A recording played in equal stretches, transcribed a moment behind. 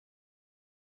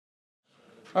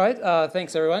All right,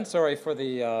 thanks everyone. Sorry for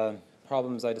the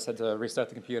problems. I just had to restart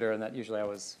the computer, and that usually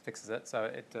always fixes it, so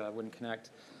it wouldn't connect.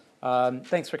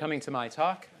 Thanks for coming to my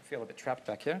talk. I feel a bit trapped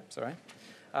back here, sorry.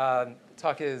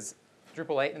 Talk is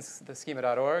Drupal 8 and the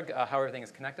schema.org, how everything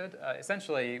is connected.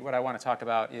 Essentially, what I want to talk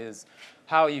about is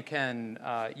how you can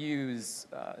use,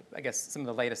 I guess, some of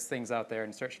the latest things out there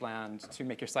in search land to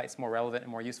make your sites more relevant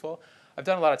and more useful. I've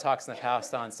done a lot of talks in the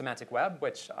past on semantic web,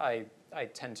 which I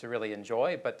tend to really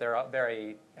enjoy, but they're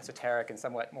very esoteric and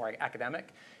somewhat more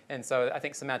academic. And so I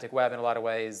think semantic web in a lot of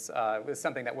ways is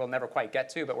something that we'll never quite get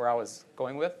to, but we're always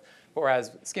going with.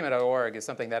 Whereas schema.org is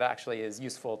something that actually is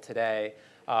useful today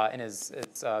and it's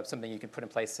something you can put in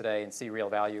place today and see real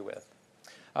value with.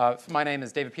 My name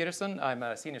is David Peterson. I'm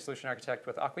a senior solution architect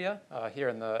with Acquia here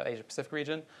in the Asia Pacific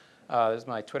region. There's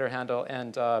my Twitter handle,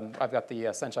 and I've got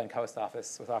the Sunshine Coast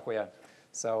office with Acquia.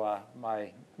 So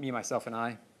me, myself, and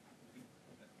I.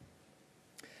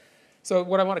 So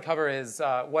what I want to cover is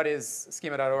what is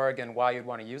schema.org and why you'd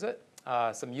want to use it,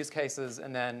 some use cases,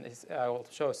 and then I will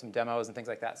show some demos and things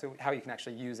like that, so how you can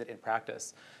actually use it in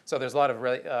practice. So there's a lot of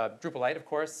really, Drupal 8, of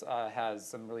course, has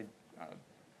some really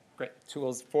great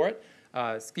tools for it.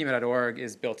 Schema.org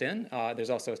is built in. There's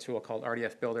also a tool called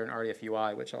RDF Builder and RDF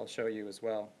UI, which I'll show you as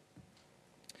well.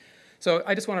 So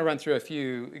I just want to run through a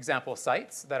few example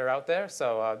sites that are out there.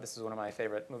 So this is one of my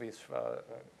favorite movies,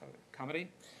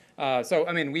 comedy. So,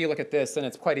 I mean, we look at this, and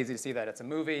it's quite easy to see that it's a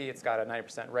movie. It's got a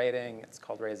 90% rating. It's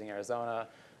called Raising Arizona,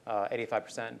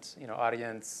 85%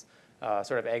 audience,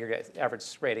 sort of aggregate average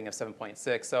rating of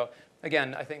 7.6. So,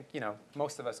 again, I think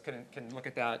most of us can look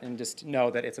at that and just know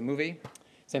that it's a movie.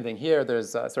 Same thing here. There's,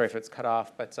 sorry if it's cut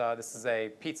off, but this is a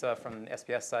pizza from the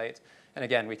SPS site. And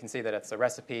again, we can see that it's a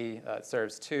recipe. It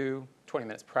serves 20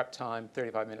 minutes prep time,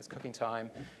 35 minutes cooking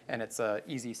time, and it's an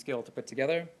easy skill to put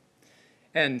together.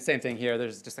 And same thing here.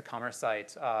 There's just a commerce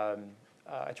site.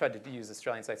 I tried to use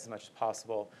Australian sites as much as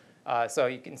possible. So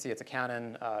you can see it's a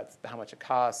Canon, it's how much it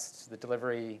costs, the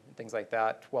delivery, things like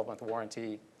that, 12-month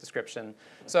warranty, description.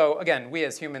 So again, we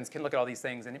as humans can look at all these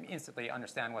things and instantly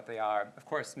understand what they are. Of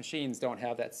course, machines don't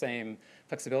have that same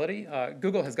flexibility.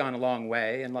 Google has gone a long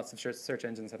way, and lots of search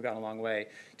engines have gone a long way,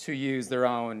 to use their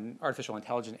own artificial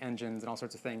intelligence engines and all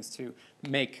sorts of things to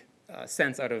make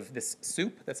sense out of this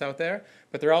soup that's out there,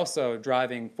 but they're also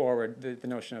driving forward the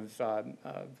notion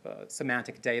of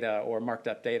semantic data or marked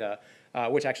up data,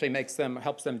 which actually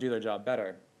helps them do their job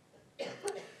better.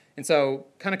 And so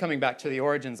kind of coming back to the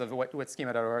origins of what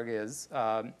schema.org is.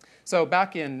 So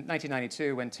back in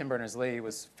 1992, when Tim Berners-Lee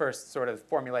was first sort of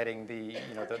formulating the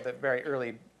very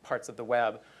early parts of the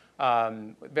web,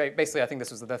 basically I think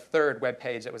this was the fourth web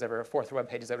page that was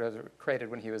ever created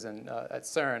when he was at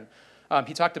CERN.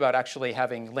 He talked about actually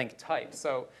having link types.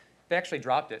 So they actually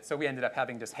dropped it. So we ended up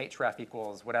having just href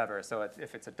equals whatever. So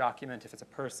if it's a document, if it's a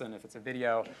person, if it's a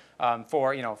video,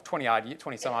 for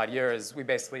 20 some odd years, we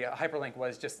basically, a hyperlink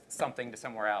was just something to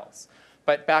somewhere else.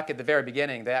 But back at the very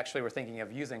beginning, they actually were thinking of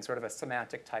using sort of a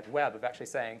semantic type web, of actually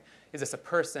saying, is this a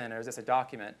person or is this a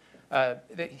document?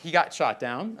 He got shot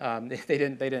down. They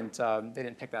didn't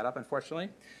pick that up, unfortunately.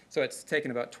 So it's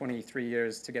taken about 23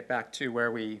 years to get back to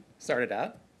where we started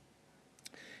at.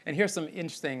 And here's some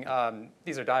interesting,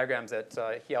 these are diagrams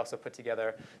that he also put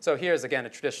together. So here's, again, a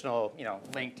traditional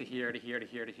link to here, to here, to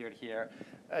here, to here, to here.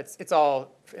 It's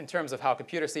all, in terms of how a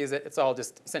computer sees it, it's all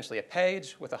just essentially a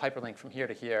page with a hyperlink from here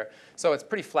to here. So it's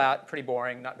pretty flat, pretty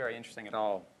boring, not very interesting at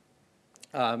all.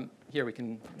 Here we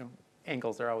can,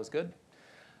 angles are always good.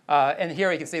 And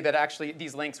here you can see that actually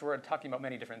these links were talking about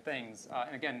many different things.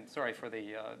 And again, sorry for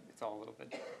the, it's all a little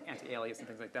bit anti-alias and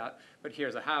things like that. But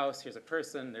here's a house, here's a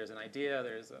person, there's an idea,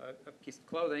 there's a piece of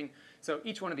clothing. So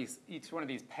each one of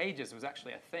these pages was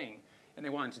actually a thing. And they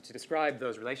wanted to describe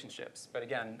those relationships. But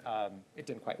again, it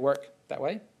didn't quite work that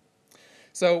way.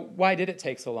 So why did it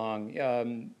take so long?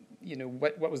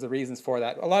 What was the reasons for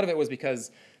that? A lot of it was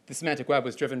because the semantic web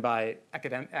was driven by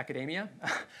academia.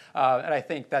 And I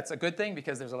think that's a good thing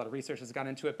because there's a lot of research that's gone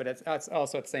into it, but it's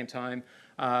also at the same time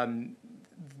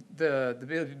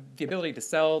the ability to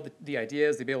sell the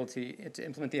ideas, the ability to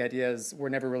implement the ideas were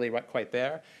never really quite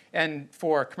there. And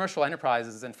for commercial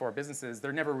enterprises and for businesses,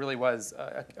 there never really was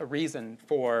a reason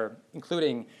for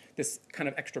including this kind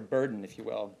of extra burden, if you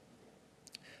will.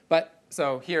 But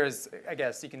so here's, I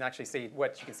guess, you can actually see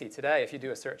what you can see today if you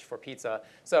do a search for pizza.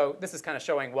 So this is kind of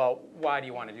showing, well, why do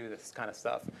you want to do this kind of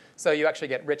stuff? So you actually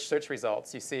get rich search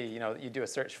results. You see, you do a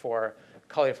search for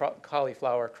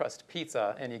cauliflower crust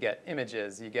pizza, and you get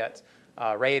images, you get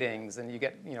ratings, and you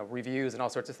get reviews and all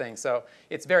sorts of things. So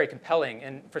it's very compelling.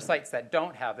 And for sites that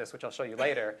don't have this, which I'll show you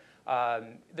later,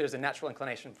 there's a natural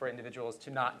inclination for individuals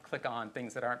to not click on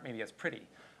things that aren't maybe as pretty.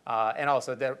 And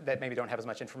also that maybe don't have as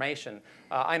much information.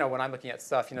 I know when I'm looking at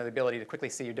stuff, the ability to quickly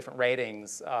see your different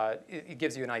ratings, it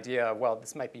gives you an idea of, well,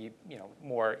 this might be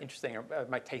more interesting or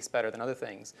might taste better than other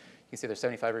things. You can see there's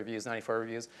 75 reviews, 94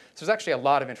 reviews. So there's actually a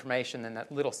lot of information in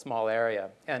that little small area.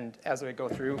 And as we go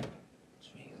through,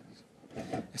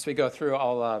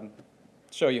 I'll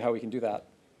show you how we can do that.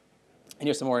 And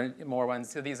here's some more ones.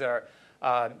 So these are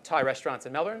Thai restaurants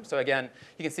in Melbourne. So again,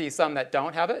 you can see some that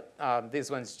don't have it. These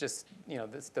ones just,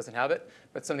 this doesn't have it.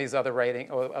 But some of these other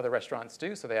restaurants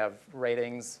do. So they have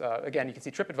ratings. Again, you can see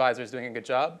TripAdvisor is doing a good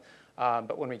job.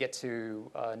 But when we get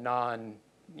to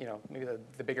maybe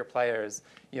the bigger players,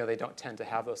 they don't tend to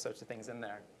have those sorts of things in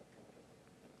there.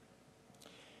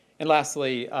 And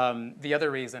lastly, the other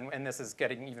reason, and this is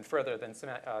getting even further than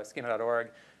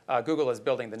Schema.org, Google is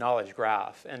building the knowledge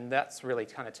graph, and that's really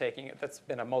kind of taking it. That's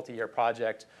been a multi-year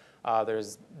project.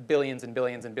 There's billions and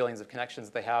billions and billions of connections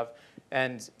they have,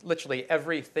 and literally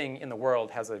everything in the world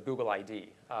has a Google ID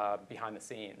behind the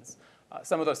scenes.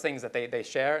 Some of those things that they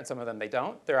share, and some of them they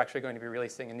don't. They're actually going to be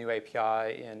releasing a new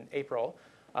API in April.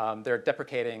 They're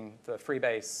deprecating the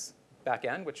Freebase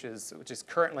backend, which is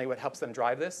currently what helps them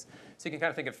drive this. So you can kind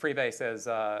of think of Freebase as,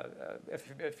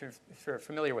 if you're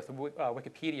familiar with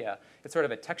Wikipedia, it's sort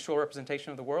of a textual representation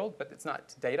of the world, but it's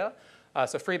not data.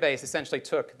 So Freebase essentially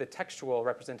took the textual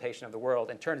representation of the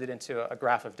world and turned it into a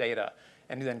graph of data.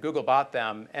 And then Google bought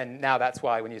them, and now that's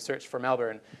why when you search for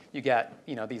Melbourne, you get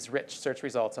these rich search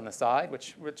results on the side,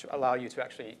 which allow you to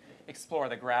actually explore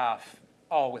the graph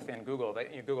all within Google.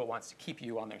 Google wants to keep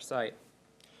you on their site.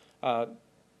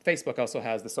 Facebook also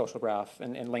has the social graph,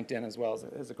 and LinkedIn as well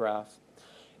as a graph.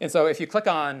 And so if you click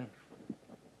on,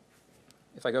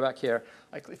 if I go back here,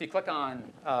 if you click on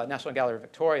National Gallery of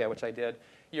Victoria, which I did,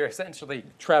 you're essentially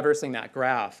traversing that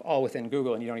graph all within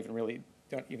Google, and you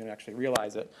don't even actually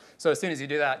realize it. So as soon as you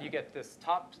do that, you get this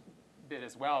top bit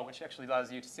as well, which actually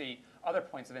allows you to see other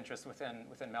points of interest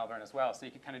within Melbourne as well. So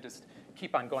you can kind of just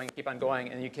keep on going,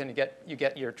 and you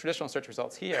get your traditional search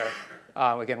results here,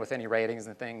 again with any ratings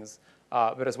and things.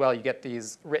 But as well, you get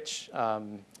these rich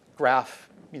graph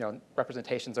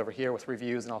representations over here with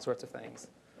reviews and all sorts of things.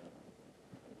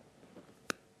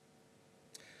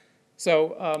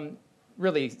 So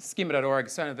really, Schema.org,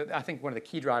 I think one of the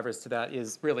key drivers to that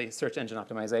is really search engine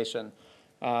optimization.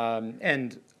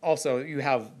 And also, you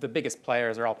have the biggest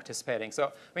players are all participating. So,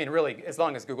 I mean, really, as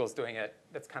long as Google's doing it,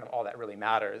 that's kind of all that really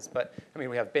matters. But, I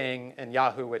mean, we have Bing and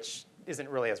Yahoo, which isn't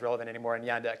really as relevant anymore, and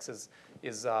Yandex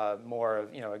is more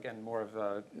of, again, more of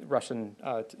a Russian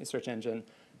search engine.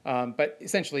 But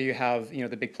essentially, you have,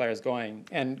 the big players going.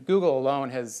 And Google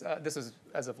alone has, this is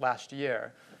as of last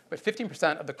year, but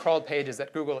 15% of the crawled pages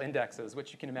that Google indexes,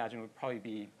 which you can imagine would probably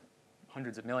be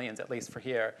hundreds of millions, at least for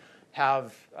here,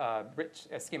 have rich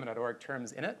Schema.org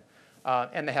terms in it.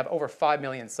 And they have over 5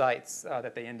 million sites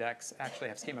that they index actually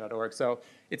have Schema.org. So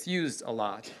it's used a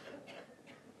lot.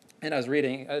 And I was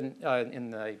reading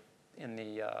in the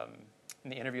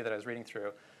interview that I was reading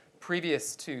through,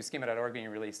 previous to Schema.org being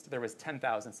released, there was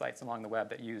 10,000 sites along the web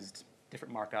that used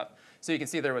different markup. So you can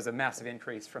see there was a massive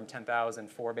increase from 10,000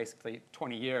 for basically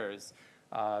 20 years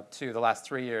to the last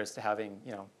 3 years to having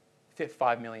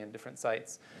 5 million different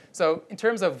sites. So in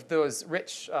terms of those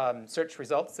rich search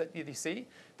results that you see,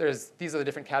 these are the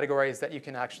different categories that you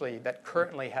can that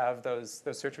currently have those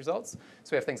search results.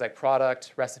 So we have things like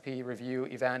product, recipe, review,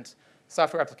 event,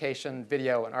 software application,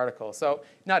 video, and article. So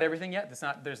not everything yet.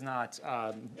 There's not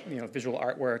visual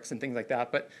artworks and things like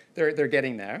that, but they're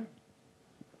getting there.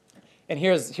 And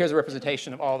here's a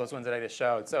representation of all those ones that I just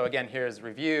showed. So again, here's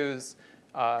reviews.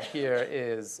 Here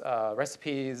is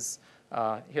recipes.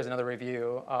 Here's another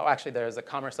review. Actually, there's a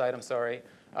commerce item, sorry.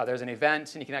 There's an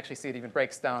event, and you can actually see it even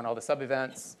breaks down all the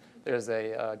sub-events. There's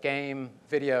a game,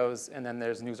 videos, and then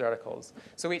there's news articles.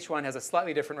 So each one has a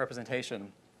slightly different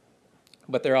representation.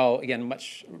 But they're all, again,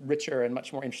 much richer and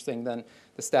much more interesting than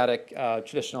the static,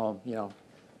 traditional,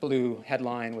 blue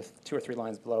headline with 2 or 3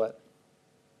 lines below it.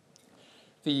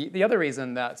 The other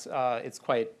reason that it's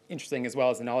quite interesting as well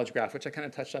as the knowledge graph, which I kind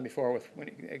of touched on before when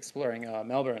exploring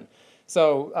Melbourne.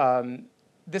 So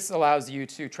this allows you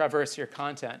to traverse your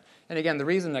content. And again, the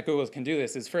reason that Google can do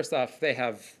this is, first off, they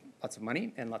have lots of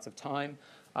money and lots of time.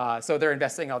 So they're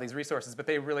investing all these resources, but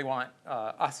they really want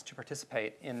us to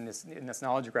participate in this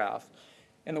knowledge graph.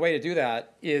 And the way to do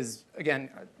that is, again,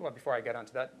 well, before I get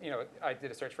onto that, I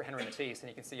did a search for Henry Matisse, and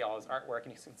you can see all his artwork,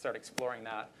 and you can start exploring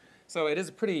that. So it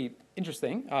is pretty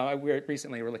interesting. We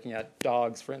recently were looking at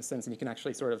dogs, for instance, and you can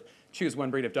actually sort of choose one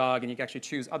breed of dog, and you can actually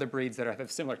choose other breeds that have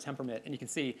similar temperament, and you can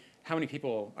see how many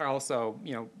people are also,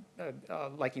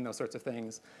 liking those sorts of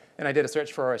things. And I did a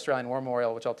search for Australian War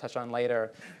Memorial, which I'll touch on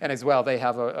later, and as well, they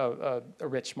have a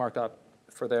rich markup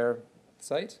for their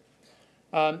site.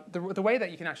 The way that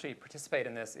you can actually participate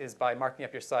in this is by marking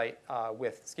up your site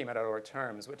with schema.org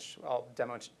terms, which I'll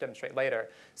demonstrate later.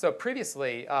 So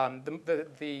previously,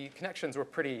 the connections were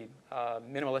pretty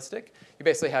minimalistic. You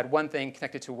basically had one thing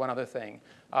connected to one other thing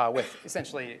with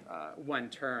essentially one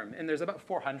term. And there's about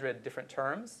 400 different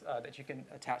terms that you can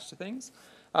attach to things.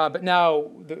 But now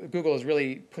Google is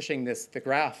really pushing the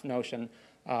graph notion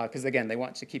because, again, they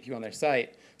want to keep you on their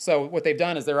site. So what they've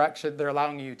done is they're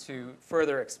allowing you to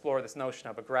further explore this notion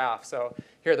of a graph. So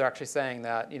here they're actually saying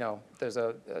that, there's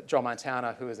a Joe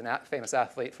Montana who is a famous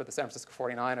athlete for the San Francisco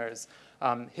 49ers.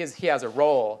 He has a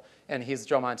role, and he's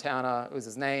Joe Montana was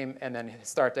his name, and then his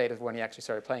start date is when he actually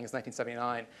started playing is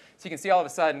 1979. So you can see all of a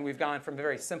sudden we've gone from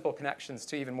very simple connections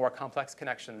to even more complex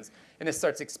connections, and this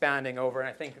starts expanding over, and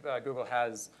I think Google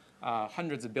has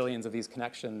hundreds of billions of these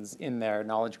connections in their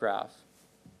knowledge graph.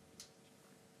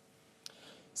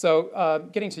 So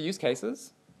getting to use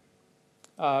cases,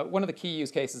 one of the key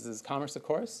use cases is commerce, of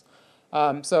course.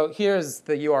 So here's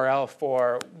the URL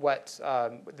for what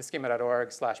the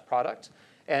schema.org/product.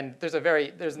 And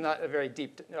there's not a very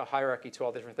deep hierarchy to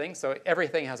all different things. So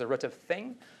everything has a root of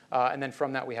thing. And then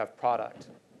from that, we have product.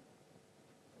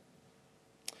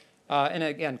 And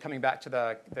again, coming back to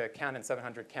the Canon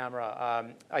 700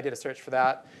 camera, I did a search for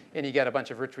that. And you get a bunch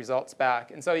of rich results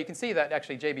back. And so you can see that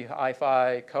actually JB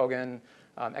Hi-Fi, Kogan,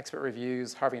 expert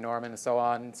reviews, Harvey Norman, and so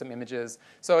on, some images.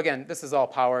 So again, this is all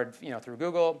powered through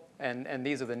Google, and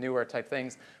these are the newer type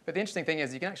things. But the interesting thing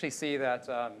is you can actually see that,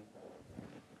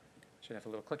 should have a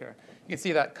little clicker. You can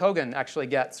see that Kogan actually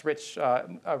gets rich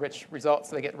results.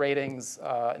 So they get ratings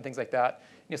and things like that.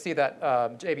 You'll see that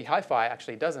JB Hi-Fi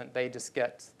actually doesn't. They just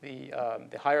get the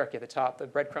hierarchy at the top, the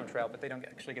breadcrumb trail, but they don't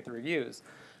actually get the reviews.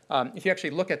 If you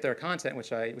actually look at their content,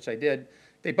 which I did,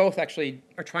 they both actually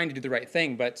are trying to do the right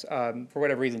thing, but for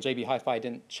whatever reason, JB Hi-Fi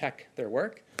didn't check their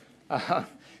work.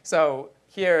 So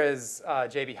here is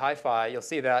JB Hi-Fi. You'll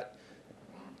see that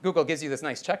Google gives you this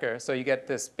nice checker, so you get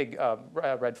this big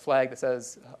red flag that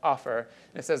says offer,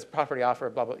 and it says property offer,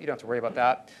 blah, blah. You don't have to worry about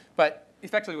that. But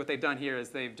effectively what they've done here is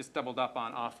they've just doubled up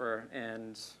on offer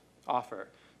and offer.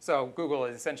 So Google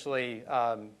is essentially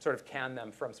sort of canned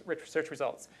them from rich search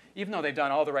results. Even though they've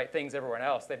done all the right things everywhere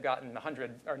else, they've gotten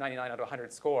 100 or 99 out of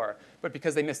 100 score. But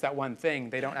because they missed that one thing,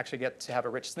 they don't actually get to have a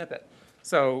rich snippet.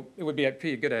 So it would be a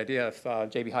pretty good idea if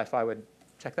JB Hi-Fi would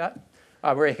check that.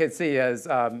 Where you can see is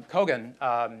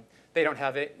Kogan, they don't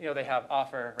have it. They have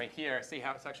offer right here. See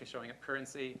how it's actually showing up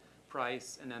currency,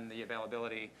 price, and then the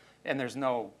availability. And there's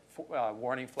no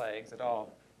warning flags at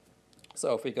all.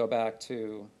 So if we go back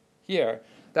to here,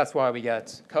 that's why we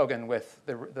get Kogan with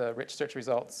the rich search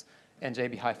results, and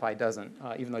JB Hi-Fi doesn't,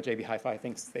 even though JB Hi-Fi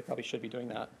thinks they probably should be doing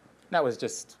that. That was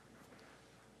just,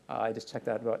 I just checked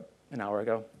that about an hour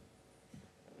ago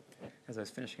as I was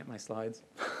finishing up my slides.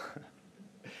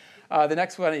 The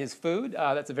next one is food.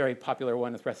 That's a very popular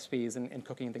one with recipes and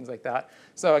cooking and things like that.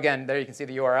 So again, there you can see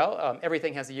the URL.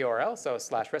 Everything has a URL, so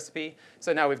 /recipe.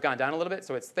 So now we've gone down a little bit.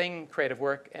 So it's thing, creative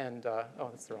work, and oh,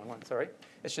 that's the wrong one, sorry.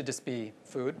 It should just be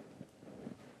food.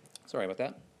 Sorry about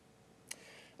that.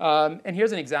 And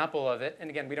here's an example of it. And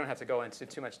again, we don't have to go into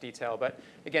too much detail. But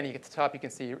again, you get to the top, you can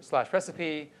see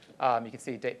 /recipe. You can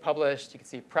see date published. You can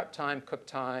see prep time, cook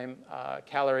time,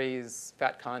 calories,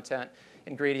 fat content,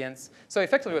 ingredients. So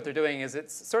effectively what they're doing is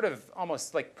it's sort of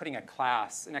almost like putting a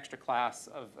class, an extra class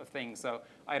of things. So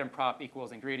item prop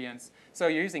equals ingredients. So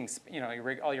you're using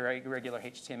all your regular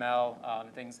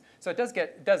HTML things. So it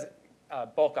does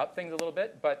bulk up things a little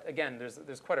bit, but again,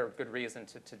 there's quite a good reason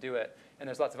to do it. And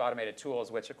there's lots of automated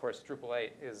tools, which of course Drupal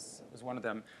 8 is one of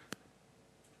them.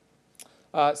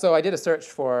 So I did a search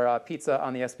for pizza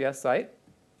on the SBS site,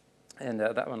 and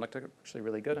that one looked actually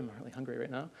really good. I'm really hungry right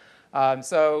now.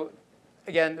 So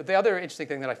again, the other interesting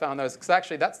thing that I found, though, is because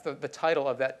actually that's the title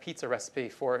of that pizza recipe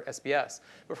for SBS.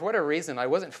 But for whatever reason, I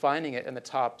wasn't finding it in the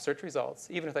top search results,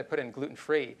 even if I put in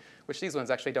gluten-free, which these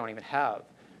ones actually don't even have.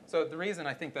 So the reason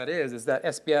I think that is that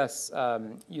SBS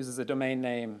uses a domain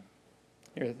name.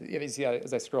 Here, you see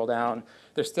as I scroll down,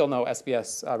 there's still no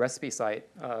SBS recipe site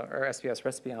or SBS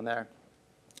recipe on there.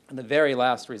 And the very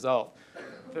last result,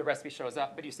 the recipe shows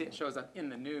up, but you see it shows up in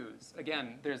the news.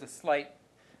 Again, there's a slight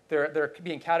they're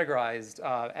being categorized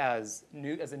as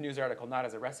a news article, not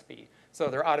as a recipe. So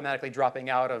they're automatically dropping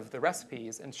out of the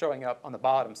recipes and showing up on the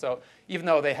bottom. So even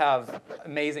though they have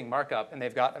amazing markup and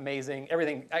they've got amazing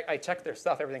everything, I check their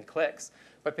stuff, everything clicks.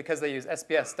 But because they use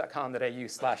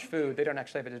sbs.com.au/food, they don't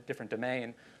actually have a different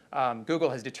domain. Google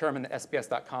has determined that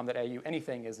sbs.com.au,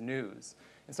 anything is news.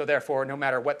 And so therefore, no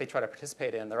matter what they try to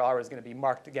participate in, they're always going to be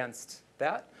marked against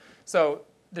that. So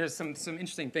there's some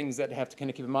interesting things that have to kind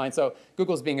of keep in mind. So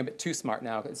Google's being a bit too smart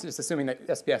now. It's just assuming that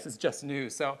SBS is just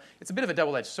news. So it's a bit of a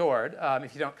double-edged sword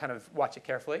if you don't kind of watch it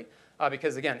carefully.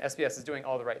 Because again, SBS is doing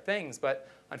all the right things, but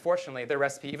unfortunately, their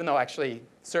recipe, even though I actually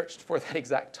searched for that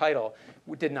exact title,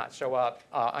 did not show up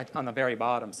on the very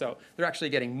bottom. So they're actually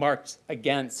getting marked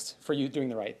against for you doing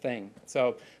the right thing.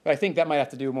 So, but I think that might have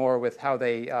to do more with how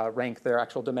they rank their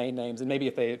actual domain names, and maybe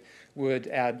if they would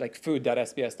add like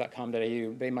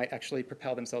food.sbs.com.au, they might actually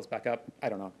propel themselves back up. I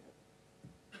don't know.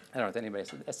 I don't know if anybody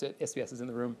SBS is in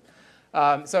the room.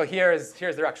 So here's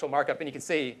their actual markup, and you can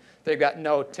see they've got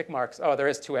no tick marks. Oh, there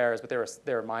is 2 errors, but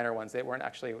they were minor ones. They weren't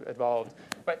actually involved.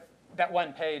 But that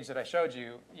one page that I showed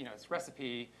you, it's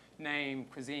recipe, name,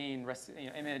 cuisine,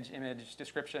 image,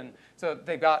 description. So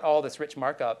they've got all this rich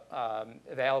markup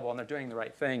available, and they're doing the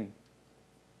right thing.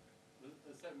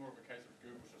 Is that more of a case of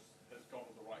Google just has gone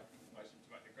with the right information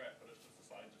to make the graph, but it's just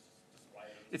decided to display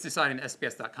it? It's deciding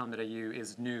sbs.com.au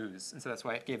is news, and so that's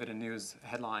why it gave it a news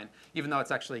headline, even though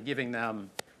it's actually giving them,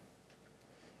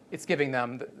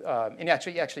 and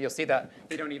actually you'll see that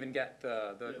they don't even get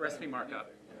the recipe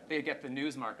markup. They get the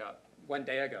news markup 1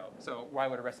 day ago. So why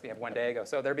would a recipe have 1 day ago?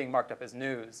 So they're being marked up as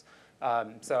news.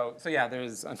 So yeah,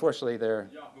 there's, unfortunately, Yahoo or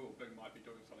Bing might be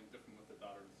doing something different with the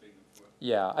data and seeing them for.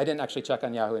 Yeah, I didn't actually check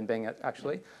on Yahoo and Bing,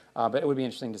 actually, but it would be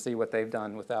interesting to see what they've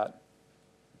done with that.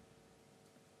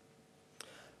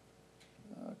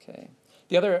 Okay.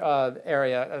 The other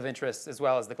area of interest as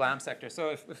well is the GLAM sector.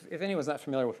 So if anyone's not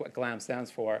familiar with what GLAM stands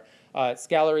for, it's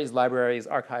galleries, libraries,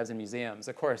 archives, and museums.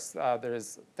 Of course,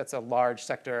 that's a large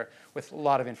sector with a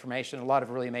lot of information, a lot of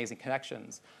really amazing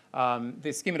connections.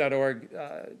 The schema.org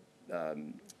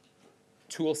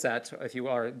tool set, if you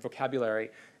will, or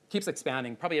vocabulary, keeps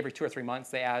expanding. Probably every 2 or 3 months,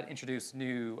 they introduce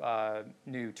new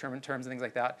terms and things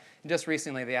like that. And just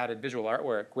recently, they added visual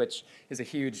artwork, which is a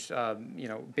huge,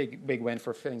 big win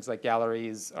for things like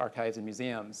galleries, archives, and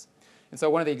museums. And so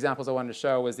one of the examples I wanted to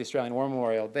show was the Australian War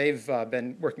Memorial. They've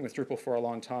been working with Drupal for a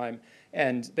long time,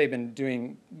 and they've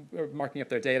been marking up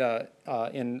their data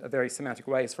in a very semantic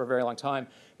ways for a very long time.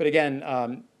 But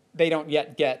again, they don't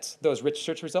yet get those rich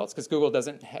search results because Google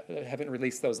haven't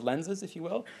released those lenses, if you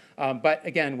will. But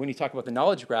again, when you talk about the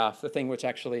knowledge graph, the thing which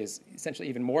actually is essentially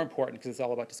even more important because it's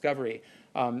all about discovery,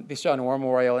 the Australian War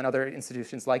Memorial and other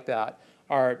institutions like that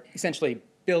are essentially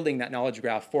building that knowledge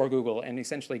graph for Google and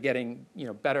essentially getting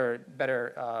better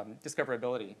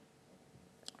discoverability.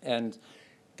 And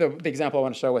the example I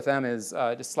want to show with them is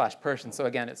just /person. So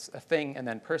again, it's a thing and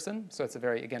then person. So it's a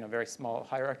very small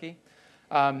hierarchy.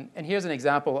 And here's an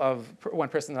example of one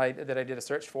person that I did a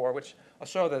search for, which I'll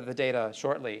show the data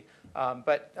shortly.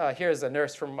 But here's a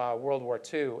nurse from World War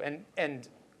II. And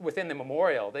within the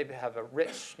memorial, they have a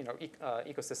rich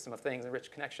ecosystem of things and rich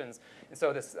connections. And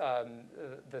so this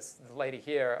lady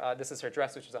here, this is her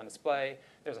dress, which is on display.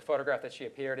 There's a photograph that she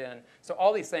appeared in. So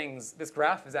all these things, this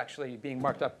graph is actually being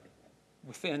marked up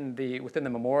within the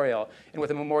memorial. And what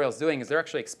the memorial is doing is they're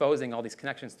actually exposing all these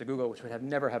connections to Google, which would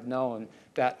never have known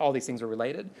that all these things are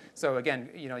related. So again,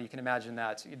 you can imagine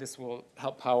that this will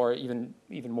help power even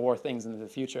more things in the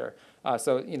future.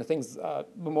 So things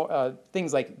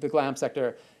like the GLAM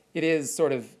sector, it is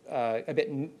sort of a bit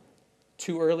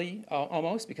too early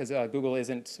almost because Google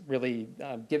isn't really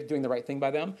doing the right thing by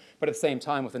them. But at the same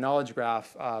time, with the knowledge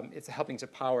graph, it's helping to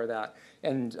power that.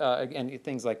 And again,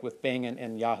 things like with Bing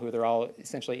and Yahoo, they're all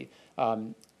essentially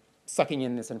sucking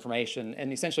in this information.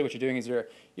 And essentially what you're doing is you're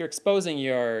exposing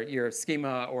your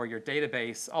schema or your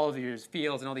database, all of your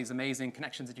fields and all these amazing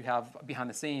connections that you have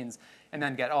behind the scenes, and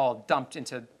then get all dumped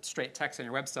into straight text on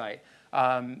your website.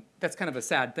 That's kind of a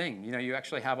sad thing. You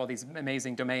actually have all these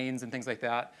amazing domains and things like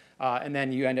that, and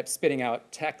then you end up spitting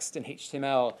out text and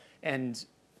HTML, and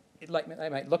it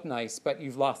might look nice, but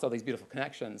you've lost all these beautiful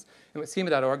connections. And what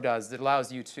schema.org does, it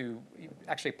allows you to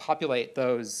actually populate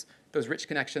those rich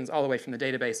connections all the way from the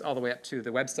database all the way up to the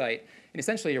website. And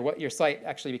essentially, your site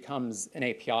actually becomes an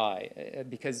API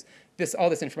because all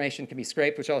this information can be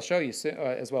scraped, which I'll show you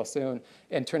as well soon,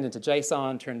 and turned into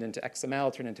JSON, turned into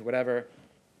XML, turned into whatever,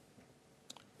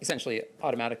 essentially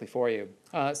automatically for you.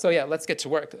 So yeah, let's get to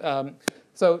work.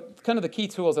 So kind of the key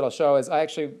tools that I'll show is I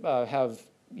actually have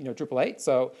Drupal 8.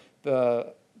 So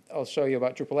I'll show you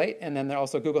about Drupal 8. And then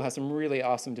also Google has some really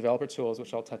awesome developer tools,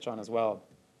 which I'll touch on as well.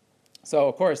 So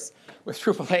of course, with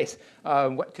Drupal 8,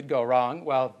 what could go wrong?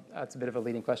 Well, that's a bit of a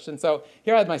leading question. So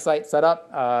here I had my site set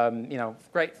up,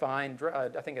 great, fine. I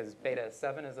think it's beta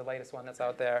 7 is the latest one that's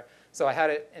out there. So I had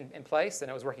it in place,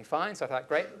 and it was working fine. So I thought,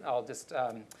 great, I'll just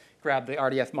grab the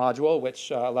RDF module,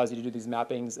 which allows you to do these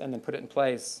mappings, and then put it in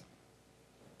place.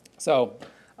 So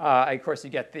of course, you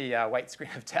get the white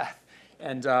screen of death.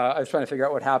 And I was trying to figure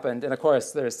out what happened. And of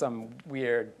course, there's some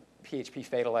weird PHP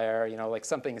fatal error, like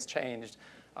something has changed.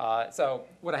 So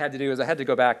what I had to do is I had to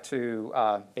go back to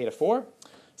beta 4.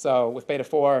 So with beta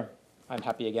 4, I'm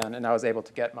happy again, and I was able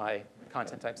to get my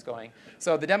content types going.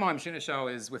 So the demo I'm going to show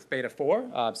is with beta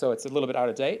 4, so it's a little bit out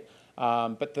of date.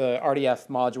 But the RDF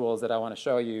modules that I want to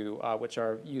show you, which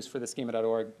are used for the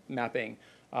schema.org mapping,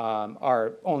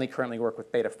 are only currently work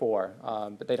with beta 4,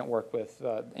 but they don't work with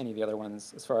any of the other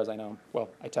ones as far as I know. Well,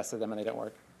 I tested them and they don't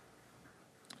work.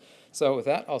 So with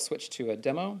that, I'll switch to a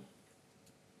demo.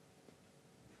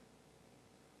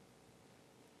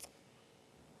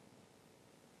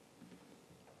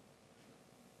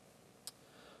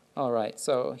 All right,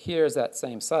 so here's that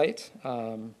same site,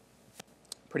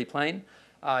 pretty plain.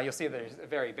 You'll see there's a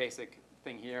very basic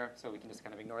thing here, so we can just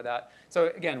kind of ignore that.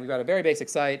 So again, we've got a very basic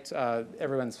site.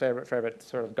 Everyone's favorite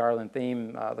sort of garland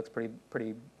theme. Looks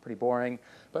pretty boring.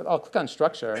 But I'll click on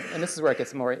structure, and this is where it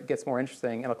gets more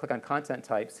interesting. And I'll click on content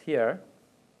types here.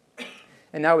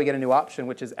 And now we get a new option,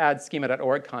 which is add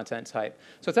schema.org content type.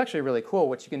 So it's actually really cool.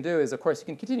 What you can do is, of course, you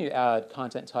can continue to add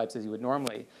content types as you would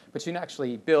normally, but you can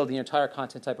actually build the entire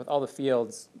content type with all the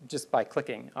fields just by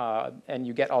clicking, and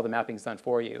you get all the mappings done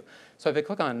for you. So if I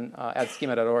click on add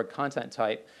schema.org content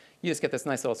type, you just get this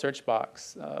nice little search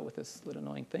box with this little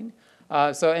annoying thing.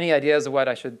 So any ideas of what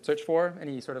I should search for?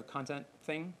 Any sort of content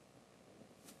thing?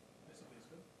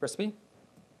 Recipe?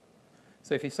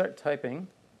 So if you start typing,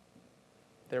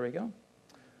 there we go.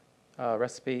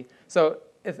 Recipe. So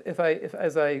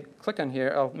as I click on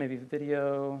here, I'll maybe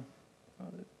video,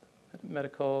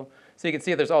 medical. So you can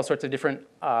see there's all sorts of different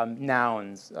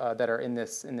nouns that are in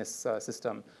this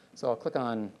system. So I'll click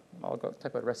on, I'll go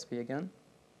type out recipe again,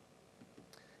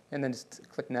 and then just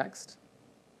click next.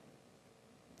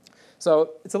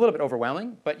 So it's a little bit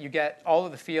overwhelming, but you get all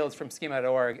of the fields from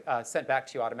schema.org sent back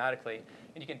to you automatically.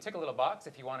 And you can tick a little box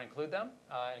if you want to include them.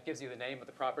 It gives you the name of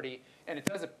the property. And it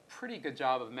does a pretty good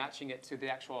job of matching it to the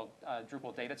actual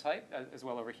Drupal data type as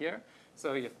well over here.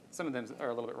 So some of them are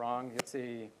a little bit wrong. You'll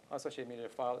see associated media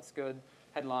file, it's good.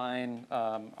 Headline,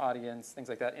 audience, things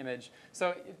like that, image. So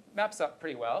it maps up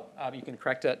pretty well. You can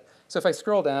correct it. So if I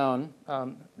scroll down,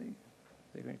 you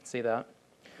can see that.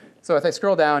 So if I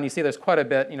scroll down, you see there's quite a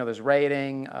bit. There's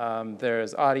rating,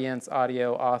 there's audience,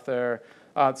 audio, author.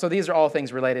 So these are all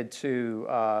things related to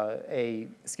a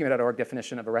schema.org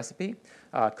definition of a recipe,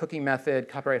 cooking method,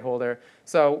 copyright holder.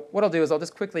 So what I'll do is I'll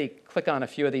just quickly click on a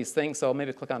few of these things. So I'll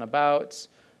maybe click on about.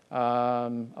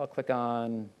 I'll click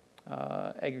on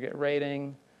aggregate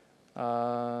rating.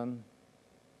 Let's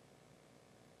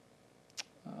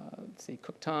see,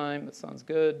 cook time. That sounds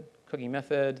good. Cooking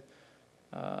method.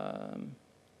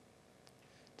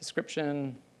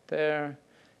 Description there.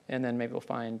 And then maybe we'll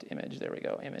find image. There we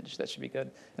go, image. That should be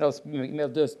good. And I'll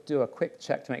just do a quick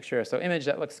check to make sure. So image,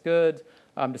 that looks good.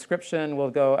 Description, we'll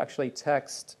go actually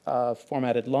text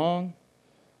formatted long.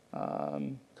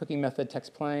 Cooking method,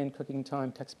 text plain. Cooking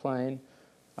time, text plain.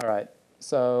 All right,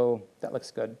 so that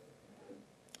looks good.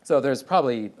 So there's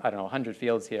probably, I don't know, 100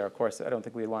 fields here. Of course, I don't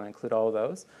think we'd want to include all of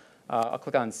those. I'll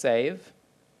click on save.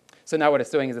 So now what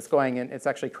it's doing is it's going in, it's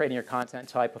actually creating your content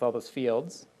type with all those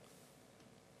fields.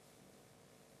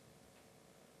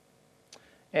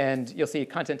 And you'll see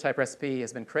content type recipe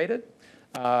has been created.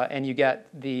 And you get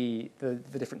the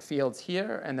different fields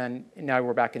here. And then now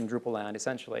we're back in Drupal land,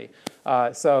 essentially.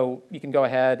 So you can go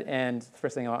ahead, and the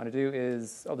first thing I want to do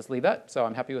is I'll just leave that. So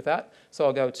I'm happy with that. So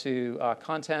I'll go to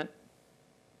content,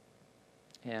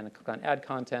 and click on add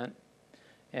content,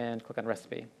 and click on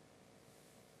recipe.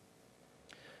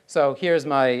 So here's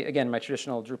again, my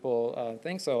traditional Drupal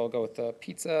thing. So I'll go with the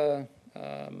pizza,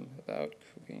 about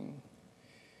cooking.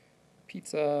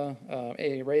 Pizza,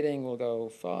 a rating will go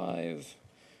 5,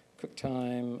 cook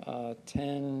time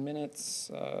 10 minutes,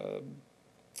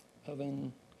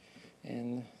 oven,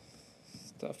 and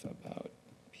stuff about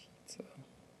pizza.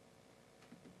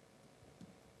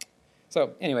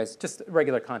 So anyways, just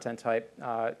regular content type,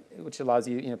 which allows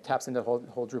you, taps into the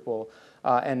whole Drupal.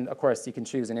 And of course, you can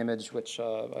choose an image, which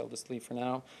I'll just leave for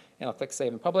now. And I'll click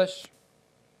Save and Publish.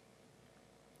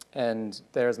 And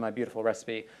there's my beautiful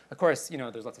recipe. Of course,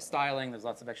 there's lots of styling. There's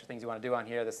lots of extra things you want to do on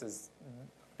here. This is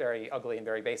very ugly and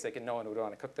very basic, and no one would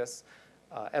want to cook this.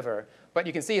 ever. But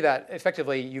you can see that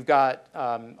effectively you've got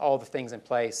all the things in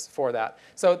place for that.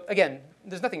 So again,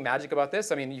 there's nothing magic about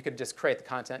this. I mean, you could just create the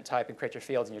content type and create your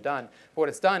fields and you're done. But what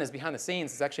it's done is behind the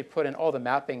scenes, it's actually put in all the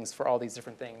mappings for all these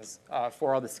different things,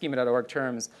 for all the schema.org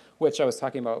terms, which I was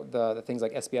talking about the things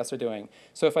like SBS are doing.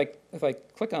 So if I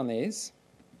click on these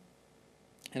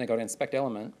and I go to inspect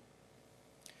element,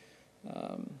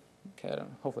 okay,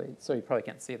 hopefully, so you probably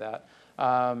can't see that.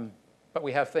 But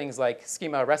we have things like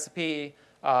schema recipe,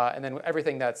 and then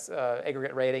everything that's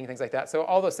aggregate rating, things like that. So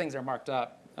all those things are marked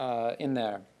up in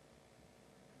there.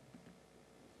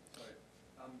 Sorry.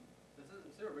 Is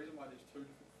there a reason why there's two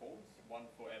different forms? One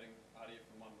for adding RDF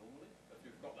and one normally? If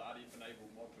you've got the RDF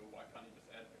enabled module, why can't you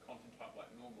just add the content type like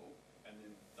normal, and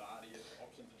then the RDF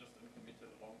options are just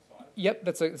implemented alongside? Yep,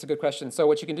 that's a good question. So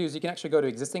what you can do is you can actually go to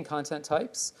existing content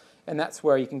types, and that's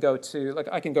where you can go to, like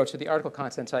I can go to the article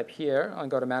content type here,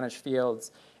 and go to manage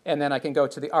fields, and then I can go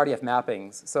to the RDF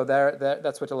mappings. So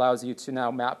that's what allows you to now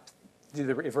map, do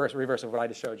the reverse of what I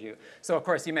just showed you. So of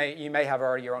course you may have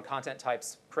already your own content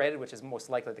types created, which is most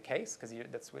likely the case, because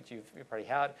that's what you've already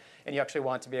had, and you actually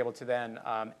want to be able to then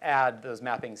add those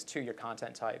mappings to your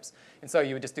content types. And so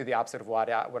you would just do the opposite of what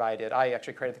I did. I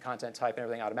actually created the content type and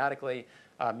everything automatically.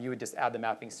 You would just add the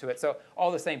mappings to it. So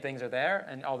all the same things are there,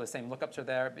 and all the same lookups are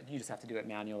there, but you just have to do it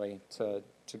manually to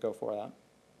go for that.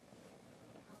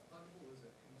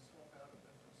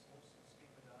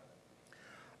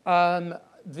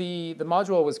 The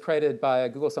module was created by a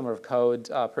Google Summer of Code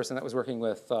person that was working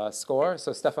with SCORE.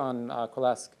 So Stefan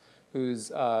Kolesk,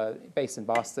 who's based in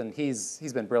Boston,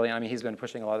 he's been brilliant. I mean, he's been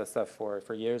pushing a lot of this stuff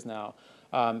for years now.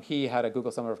 He had a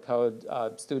Google Summer of Code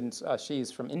student.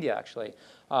 She's from India, actually.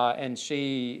 And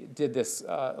she did this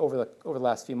over the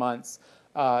last few months.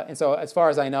 And so as far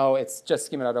as I know, it's just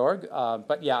schema.org.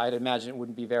 But yeah, I'd imagine it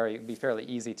wouldn't be be fairly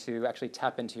easy to actually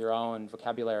tap into your own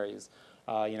vocabularies,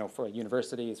 for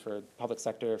universities, for public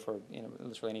sector, for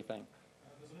literally anything.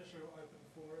 There's an issue open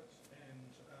for it, and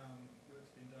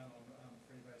work's been done on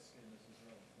free-based schemas as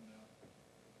well for now.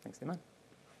 Thanks, Iman.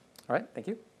 All right, thank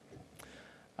you.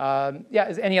 Yeah,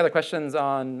 is any other questions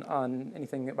on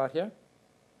anything about here?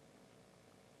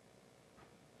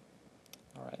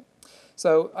 All right.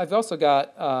 So I've also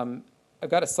got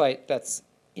a site that's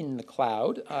in the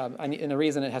cloud, and the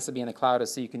reason it has to be in the cloud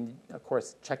is so you can, of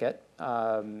course, check it.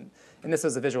 And this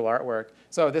is a visual artwork.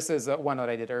 So this is one that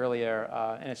I did earlier,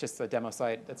 and it's just a demo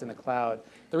site that's in the cloud.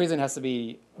 The reason it has to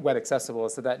be web accessible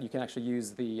is so that you can actually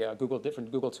use the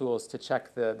different Google tools to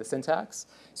check the syntax.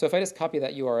 So if I just copy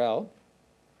that URL,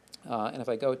 and if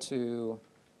I go to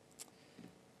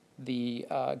the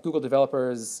Google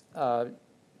Developers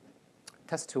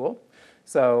test tool,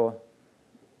 so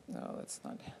no, that's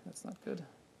not good.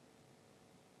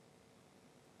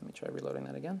 Let me try reloading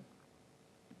that again.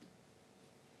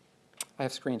 I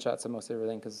have screenshots of most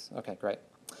everything because, okay, great.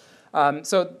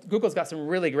 So Google's got some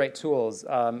really great tools.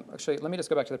 Actually, let me just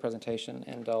go back to the presentation,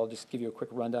 and I'll just give you a quick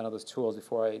rundown of those tools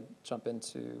before I jump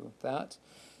into that.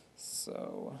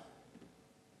 So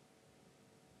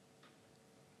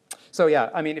yeah,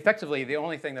 I mean, effectively, the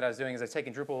only thing that I was doing is I was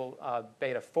taking Drupal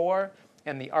Beta 4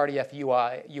 and the RDF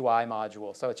UI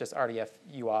module. So it's just RDF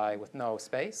UI with no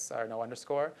space or no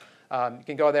underscore. You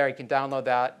can go there, you can download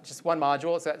that. Just one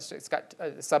module. It's got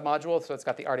a submodule, so it's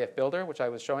got the RDF builder, which I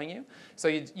was showing you. So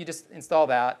you just install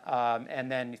that,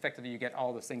 and then effectively you get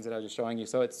all those things that I was just showing you.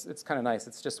 So it's kind of nice.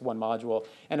 It's just one module.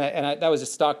 And that was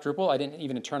just stock Drupal. I didn't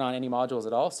even turn on any modules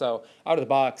at all. So out of the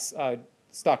box,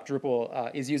 stock Drupal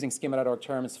is using schema.org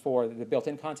terms for the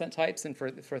built-in content types and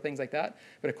for things like that.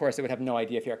 But of course, it would have no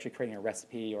idea if you're actually creating a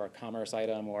recipe or a commerce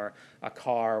item or a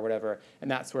car or whatever.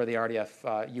 And that's where the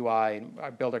RDF UI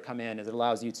builder come in, is it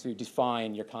allows you to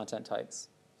define your content types.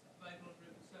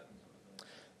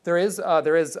 There is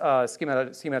a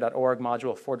schema.org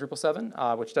module for Drupal 7,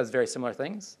 which does very similar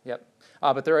things. Yep.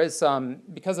 But there is some,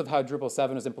 because of how Drupal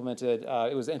 7 was implemented,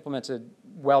 it was implemented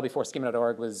well before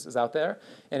schema.org was out there,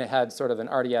 and it had sort of an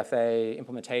RDFA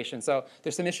implementation. So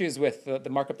there's some issues with the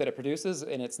markup that it produces,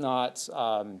 and it's not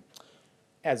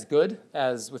as good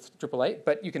as with Drupal 8,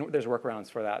 but there's workarounds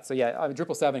for that. So yeah,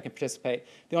 Drupal 7 can participate.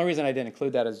 The only reason I didn't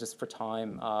include that is just for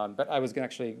time, but I was going to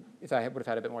actually, if I would have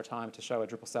had a bit more time, to show a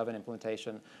Drupal 7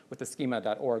 implementation with the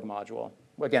schema.org module.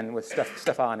 Again, with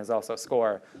Stefan is also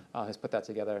SCORE, has put that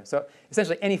together. So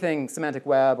essentially anything semantic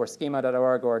web or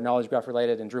schema.org or knowledge graph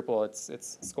related in Drupal,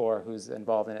 it's SCORE who's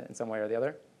involved in it in some way or the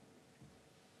other.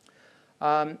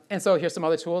 And so here's some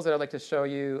other tools that I'd like to show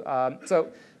you.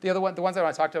 So the ones I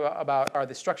want to talk about are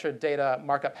the structured data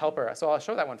markup helper. So I'll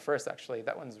show that one first, actually.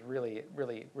 That one's really,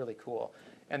 really, really cool.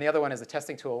 And the other one is a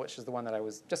testing tool, which is the one that I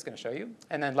was just going to show you.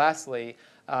 And then lastly,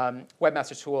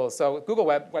 Webmaster Tools. So Google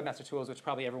Webmaster Tools, which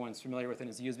probably everyone's familiar with and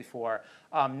has used before,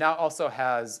 now also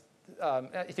has,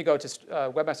 if you go to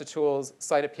Webmaster Tools,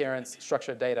 Site Appearance,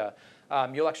 Structured Data,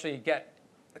 you'll actually get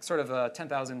sort of a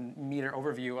 10,000 meter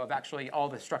overview of actually all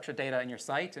the structured data in your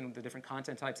site and the different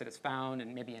content types that it's found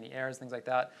and maybe any errors, things like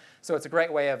that. So it's a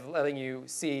great way of letting you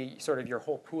see sort of your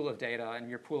whole pool of data and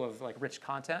your pool of like rich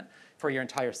content for your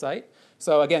entire site.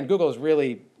 So again, Google is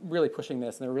really, really pushing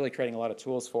this, and they're really creating a lot of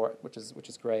tools for it, which is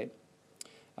great.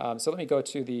 So let me go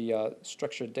to the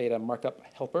structured data markup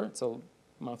helper. It's a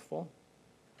mouthful.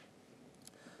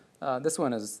 This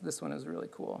one is really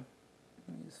cool.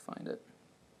 Let me just find it.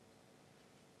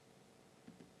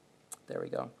 There we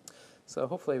go. So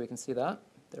hopefully we can see that.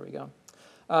 There we go.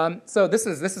 So this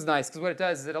is nice, because what it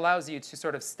does is it allows you to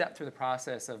sort of step through the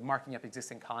process of marking up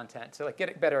existing content to like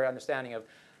get a better understanding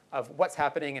of what's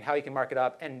happening and how you can mark it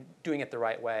up and doing it the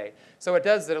right way. So it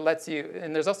does that it lets you,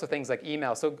 and there's also things like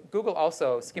email. So Google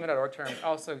also, schema.org terms,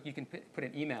 also you can put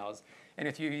in emails. And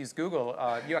if you use Google,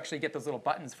 you actually get those little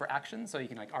buttons for action, so you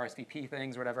can like RSVP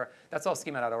things or whatever. That's all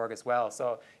schema.org as well.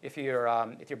 So if you're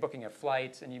booking a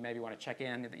flight and you maybe want to check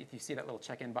in, if you see that little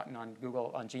check-in button on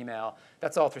Google on Gmail,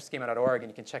 that's all through schema.org,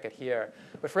 and you can check it here.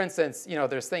 But for instance,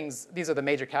 there's things. These are the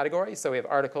major categories. So we have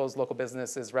articles, local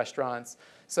businesses, restaurants.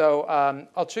 So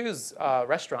I'll choose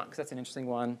restaurant because that's an interesting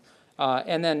one.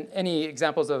 And then any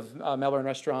examples of Melbourne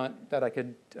restaurant that I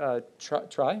could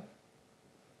try.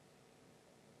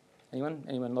 Anyone?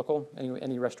 Anyone local?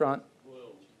 Any restaurant?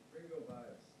 Gringo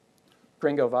Vibes.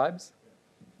 Gringo Vibes?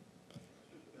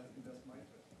 That's my choice.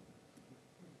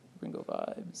 Gringo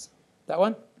Vibes. That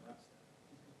one?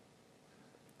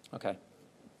 Okay.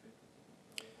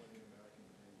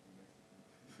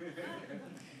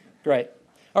 Great.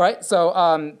 All right,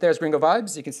 so there's Gringo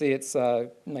Vibes. You can see it's a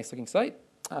nice-looking site.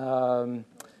 I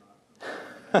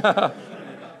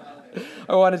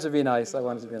wanted to be nice.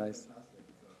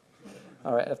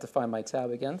 All right, I have to find my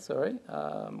tab again, sorry.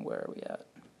 Where are we at?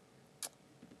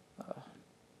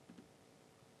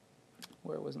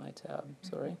 Where was my tab?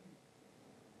 Sorry.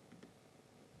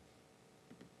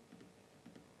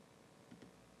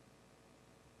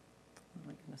 Oh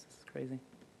my goodness, this is crazy.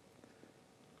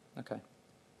 Okay.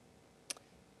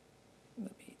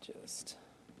 Let me just,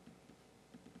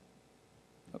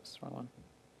 oops, wrong one.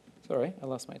 Sorry, I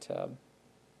lost my tab.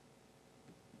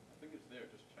 I think it's there,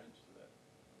 it just changed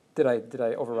to that. Did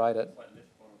I override it? It's like left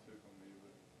one or two from where you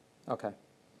were. Okay.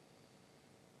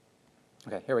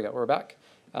 Okay, here we go. We're back.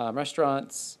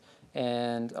 Restaurants,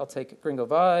 and I'll take Gringo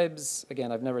Vibes.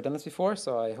 Again, I've never done this before,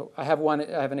 so I have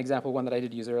an example one that I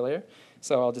did use earlier.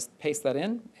 So I'll just paste that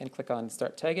in and click on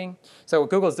Start Tagging. So what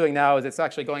Google's doing now is it's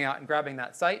actually going out and grabbing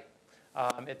that site.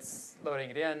 It's loading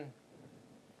it in.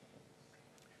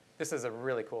 This is a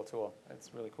really cool tool.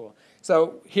 It's really cool.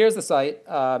 So here's the site,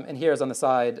 and here's on the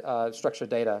side structured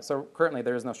data. So currently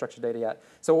there is no structured data yet.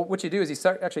 So what you do is you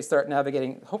actually start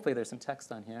navigating. Hopefully there's some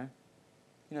text on here.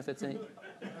 You know if it's any.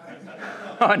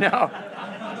 Oh no.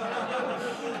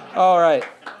 All right.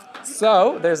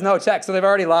 So there's no text. So they've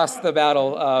already lost the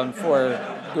battle for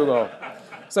Google.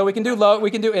 So we can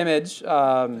do image.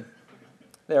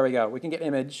 There we go. We can get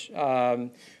image.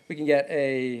 We can get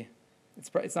a.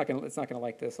 It's not gonna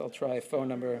like this. I'll try a phone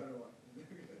number.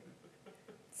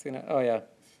 It's gonna. Oh yeah.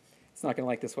 It's not gonna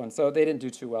like this one. So they didn't do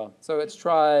too well. So let's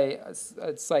try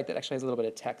a site that actually has a little bit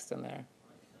of text in there.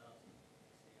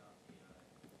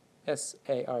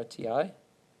 SARTI.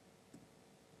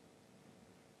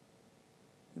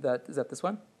 Is that this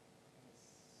one?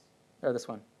 Or this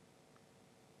one?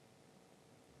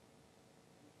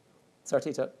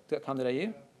 Sarti.com.au? No. The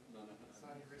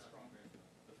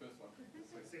first one.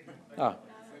 Ah.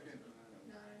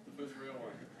 The first real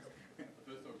one. The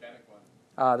first organic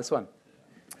one. This one.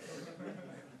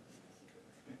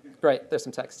 Great, there's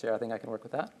some text here. I think I can work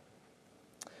with that.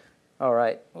 All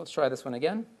right, let's try this one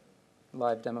again.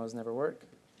 Live demos never work.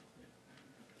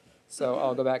 So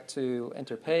I'll go back to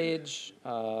enter page,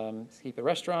 keep a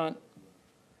restaurant,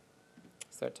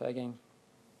 start tagging.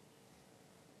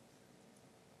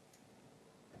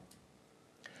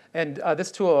 And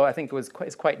this tool, I think, is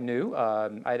quite new.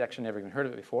 I'd actually never even heard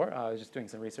of it before. I was just doing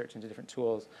some research into different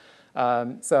tools.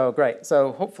 So great.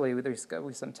 So hopefully there's got to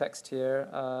be some text here.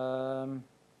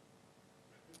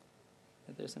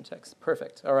 There's some text.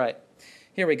 Perfect. All right.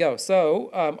 Here we go. So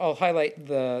I'll highlight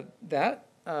that,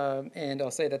 and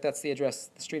I'll say that that's the address,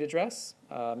 the street address.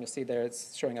 You'll see there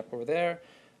it's showing up over there.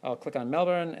 I'll click on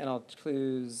Melbourne, and I'll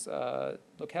choose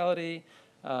locality.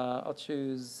 I'll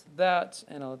choose that,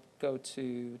 and I'll go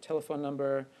to telephone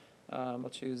number. I'll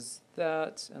choose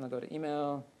that, and I'll go to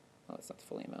email. Oh, that's not the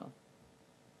full email.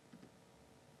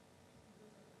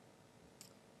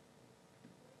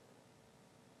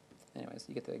 Anyways,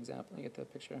 you get the example, you get the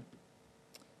picture.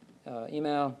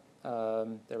 Email,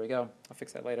 there we go. I'll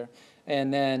fix that later.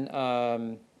 And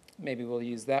then maybe we'll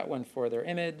use that one for their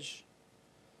image.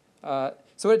 So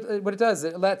what it does,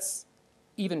 it lets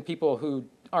even people who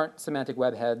aren't semantic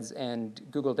web heads and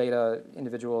Google data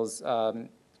individuals kind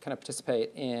of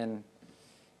participate in,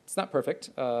 it's not perfect.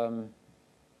 Let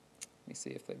me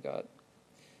see if they've got,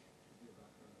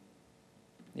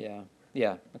 yeah,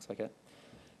 looks like it.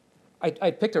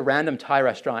 I picked a random Thai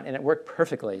restaurant, and it worked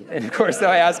perfectly. And of course, so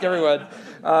I ask everyone.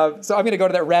 So I'm going to go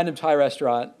to that random Thai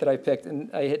restaurant that I picked, and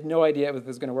I had no idea if it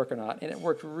was going to work or not. And it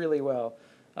worked really well.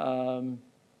 Where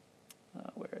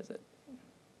is it?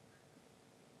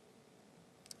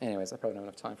 Anyways, I probably don't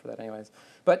have enough time for that anyways.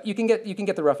 But you can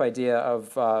get the rough idea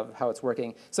of how it's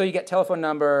working. So you get telephone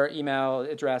number, email,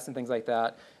 address, and things like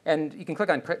that. And you can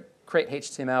click on Create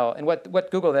HTML. And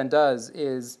what Google then does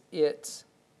is it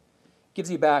gives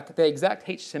you back the exact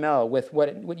HTML with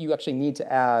what you actually need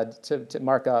to add to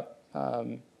mark up.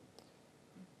 So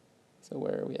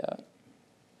where are we at?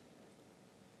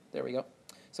 There we go.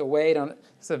 So wait on,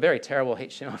 it's a very terrible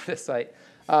HTML for this site.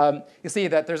 You see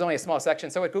that there's only a small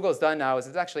section. So what Google's done now is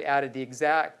it's actually added the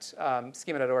exact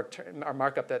schema.org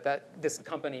markup that this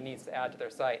company needs to add to their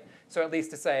site. So at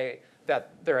least to say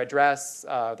that their address,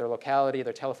 their locality,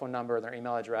 their telephone number, their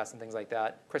email address, and things like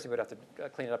that. Of course, you would have to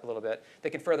clean it up a little bit.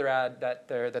 They can further add that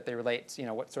they relate,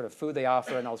 what sort of food they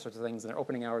offer and all sorts of things, and their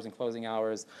opening hours and closing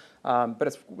hours.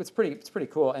 But it's pretty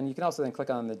cool. And you can also then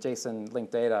click on the JSON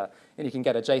linked data, and you can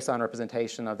get a JSON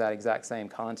representation of that exact same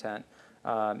content.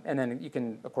 And then you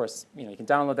can, of course, you can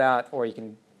download that, or you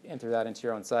can enter that into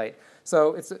your own site.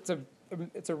 So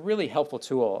it's a really helpful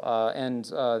tool, and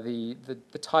the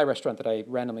Thai restaurant that I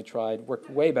randomly tried worked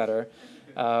way better.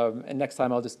 And next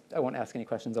time I won't ask any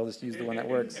questions. I'll just use the one that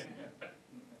works.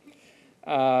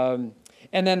 And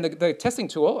then the testing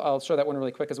tool, I'll show that one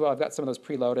really quick as well. I've got some of those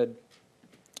preloaded.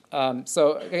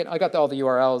 So again, I got all the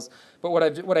URLs, but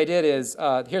what I did is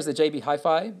here's the JB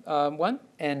Hi-Fi one,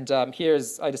 and I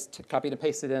just copied and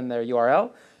pasted in their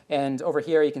URL. And over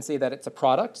here, you can see that it's a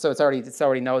product. So it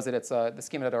already knows that it's the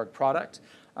schema.org product.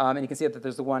 And you can see that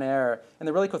there's the one error. And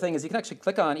the really cool thing is you can actually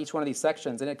click on each one of these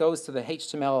sections, and it goes to the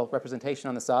HTML representation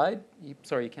on the side.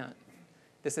 Sorry, you can't.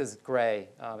 This is gray.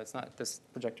 It's not. This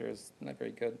projector is not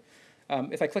very good.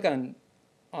 If I click on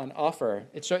offer,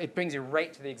 it brings you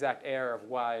right to the exact error of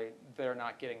why they're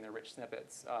not getting the rich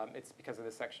snippets. It's because of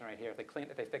this section right here.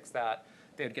 If they fix that,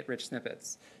 they would get rich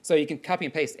snippets. So you can copy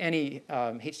and paste any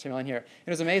HTML in here. It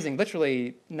was amazing.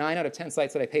 Literally 9 out of 10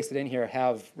 sites that I pasted in here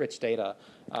have rich data.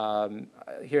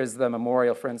 Here's the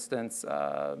memorial, for instance.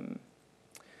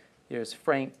 Here's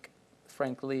Frank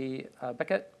Lee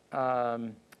Beckett.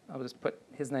 I'll just put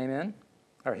his name in,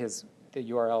 or the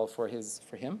URL for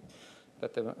him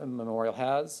that the memorial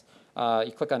has.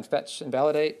 You click on fetch and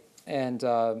validate, and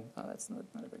oh, that's not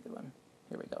a very good one.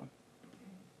 Here we go.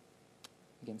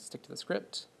 Again, stick to the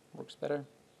script, works better.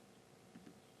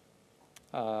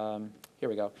 Here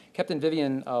we go. Captain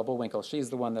Vivian Bullwinkle, she's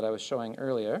the one that I was showing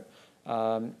earlier.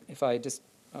 If I just,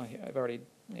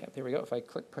 here we go. If I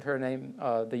put her name,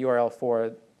 the URL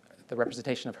for the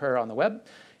representation of her on the web,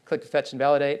 click fetch and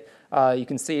validate, you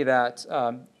can see that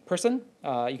person.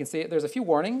 You can see there's a few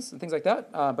warnings and things like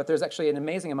that, but there's actually an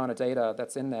amazing amount of data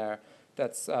that's in there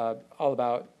that's all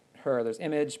about her. There's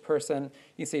image, person.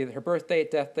 You can see her birth date,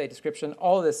 death date, description.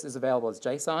 All of this is available as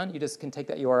JSON. You just can take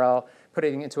that URL, put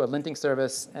it into a linting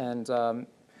service, and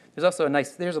there's also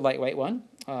there's a lightweight one.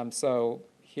 So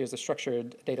here's a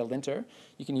structured data linter.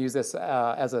 You can use this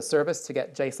as a service to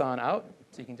get JSON out.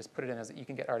 So you can just put it in you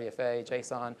can get RDFA,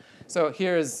 JSON. So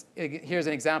here's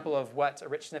an example of what a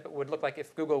rich snippet would look like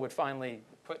if Google would finally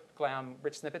put GLAM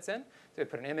rich snippets in. So it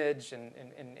would put an image and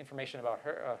information about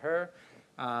her.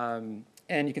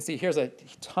 And you can see here's a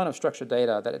ton of structured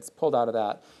data that it's pulled out of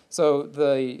that. So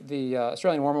the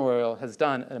Australian War Memorial has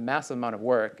done a massive amount of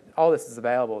work. All this is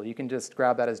available. You can just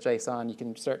grab that as JSON. You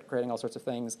can start creating all sorts of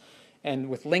things. And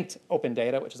with linked open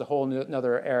data, which is a whole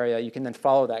another area, you can then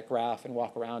follow that graph and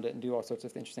walk around it and do all sorts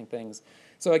of interesting things.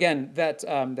 So again, that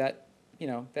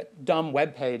dumb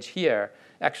web page here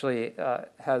actually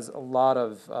has a lot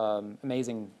of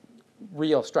amazing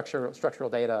real structural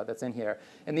data that's in here.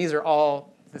 And these are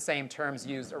all the same terms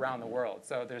used around the world.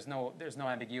 So there's no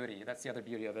ambiguity. That's the other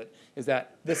beauty of it, is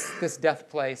that this death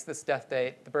place, this death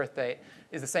date, the birth date,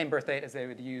 is the same birth date as they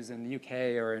would use in the UK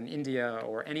or in India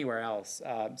or anywhere else.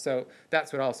 So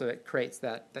that's what also it creates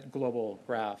that global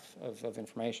graph of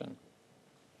information.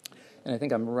 And I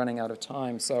think I'm running out of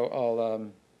time, so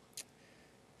I'll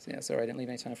So yeah, sorry, I didn't leave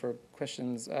any time for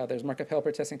questions. There's markup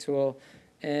helper testing tool.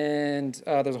 And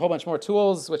there's a whole bunch more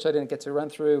tools, which I didn't get to run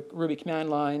through, Ruby command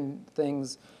line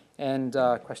things, and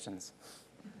questions.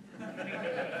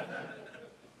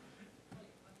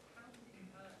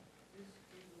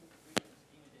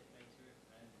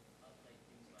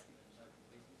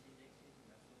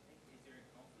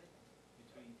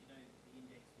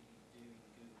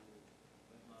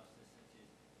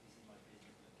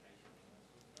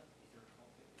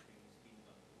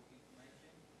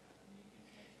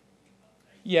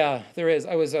 Yeah, there is.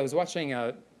 I was watching.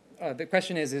 The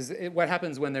question is what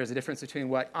happens when there's a difference between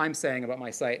what I'm saying about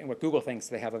my site and what Google thinks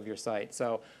they have of your site?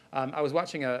 So I was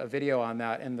watching a video on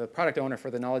that, and the product owner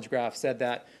for the knowledge graph said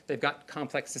that they've got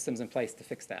complex systems in place to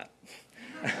fix that.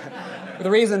 The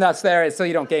reason that's there is so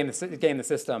you don't game the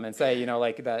system and say,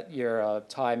 like that you're a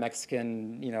Thai,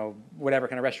 Mexican, whatever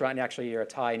kind of restaurant, and actually you're a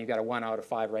Thai and you've got a 1 out of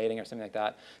 5 rating or something like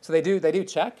that. So they do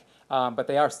check. But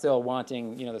they are still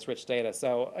wanting, this rich data.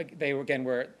 So they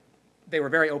were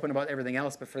very open about everything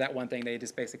else, but for that one thing, they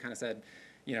just basically kind of said,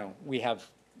 we have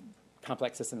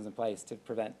complex systems in place to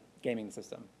prevent gaming the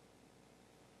system.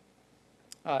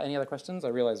 Any other questions? I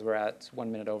realize we're at 1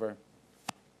 minute over.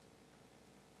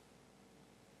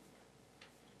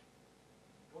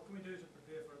 What can we do to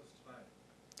prepare for this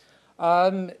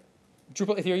debate?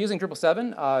 Drupal, if you're using Drupal 7,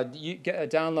 you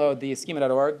download the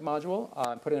schema.org module,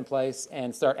 put it in place,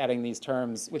 and start adding these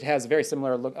terms, which has very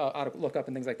similar lookup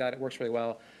and things like that. It works really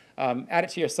well. Add it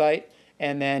to your site,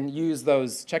 and then use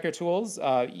those checker tools.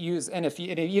 Even if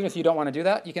you don't want to do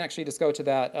that, you can actually just go to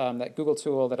that Google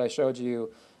tool that I showed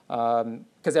you,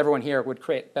 because everyone here would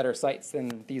create better sites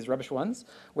than these rubbish ones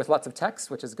with lots of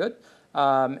text, which is good,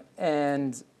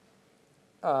 and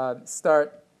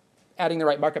start adding the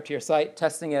right markup to your site,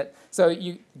 testing it. So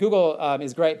Google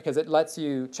is great because it lets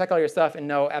you check all your stuff and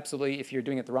know absolutely if you're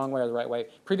doing it the wrong way or the right way.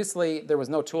 Previously, there was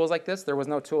no tools like this. There was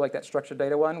no tool like that structured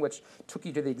data one, which took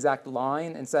you to the exact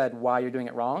line and said why you're doing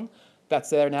it wrong. That's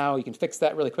there now. You can fix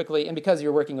that really quickly. And because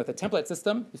you're working with a template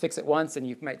system, you fix it once, and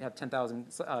you might have 10,000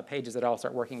 pages that all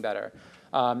start working better.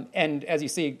 And as you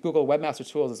see, Google Webmaster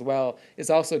Tools as well is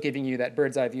also giving you that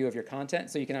bird's eye view of your content,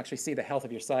 so you can actually see the health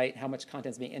of your site, how much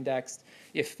content is being indexed.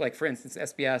 If, like, for instance,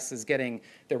 SBS is getting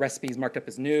their recipes marked up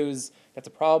as news, that's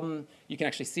a problem. You can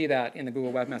actually see that in the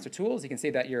Google Webmaster Tools. You can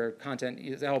see that your content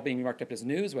is all being marked up as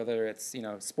news, whether it's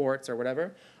sports or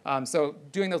whatever. So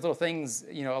doing those little things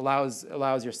allows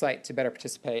your site to better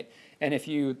participate. And if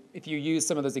you use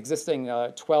some of those existing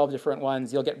 12 different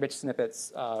ones, you'll get rich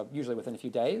snippets usually within a few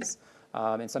days.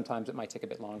 And sometimes it might take a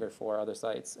bit longer for other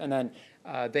sites. And then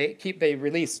they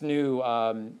release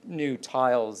new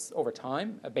tiles over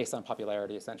time based on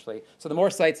popularity, essentially. So the more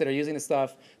sites that are using this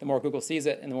stuff, the more Google sees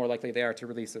it, and the more likely they are to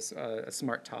release a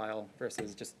smart tile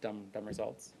versus just dumb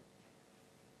results.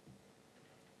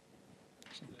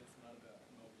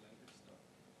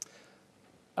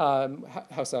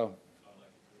 How so?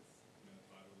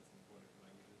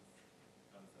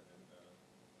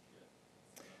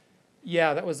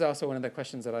 Yeah, that was also one of the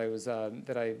questions that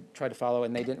I tried to follow,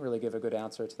 and they didn't really give a good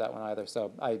answer to that one either.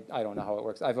 So I don't know how it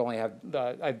works.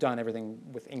 I've done everything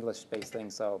with English-based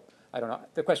things, so I don't know.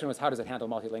 The question was, how does it handle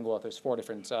multilingual if there's 4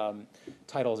 different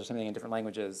titles or something in different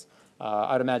languages?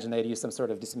 I'd imagine they'd use some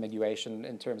sort of disambiguation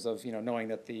in terms of knowing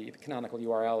that the canonical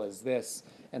URL is this,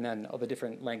 and then all the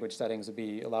different language settings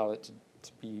would allow it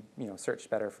to be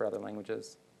searched better for other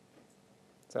languages.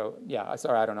 So yeah,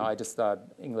 sorry, I don't know. I just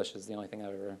English is the only thing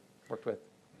I've ever worked with.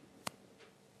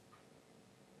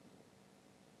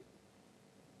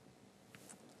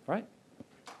 All right.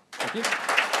 Thank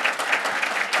you.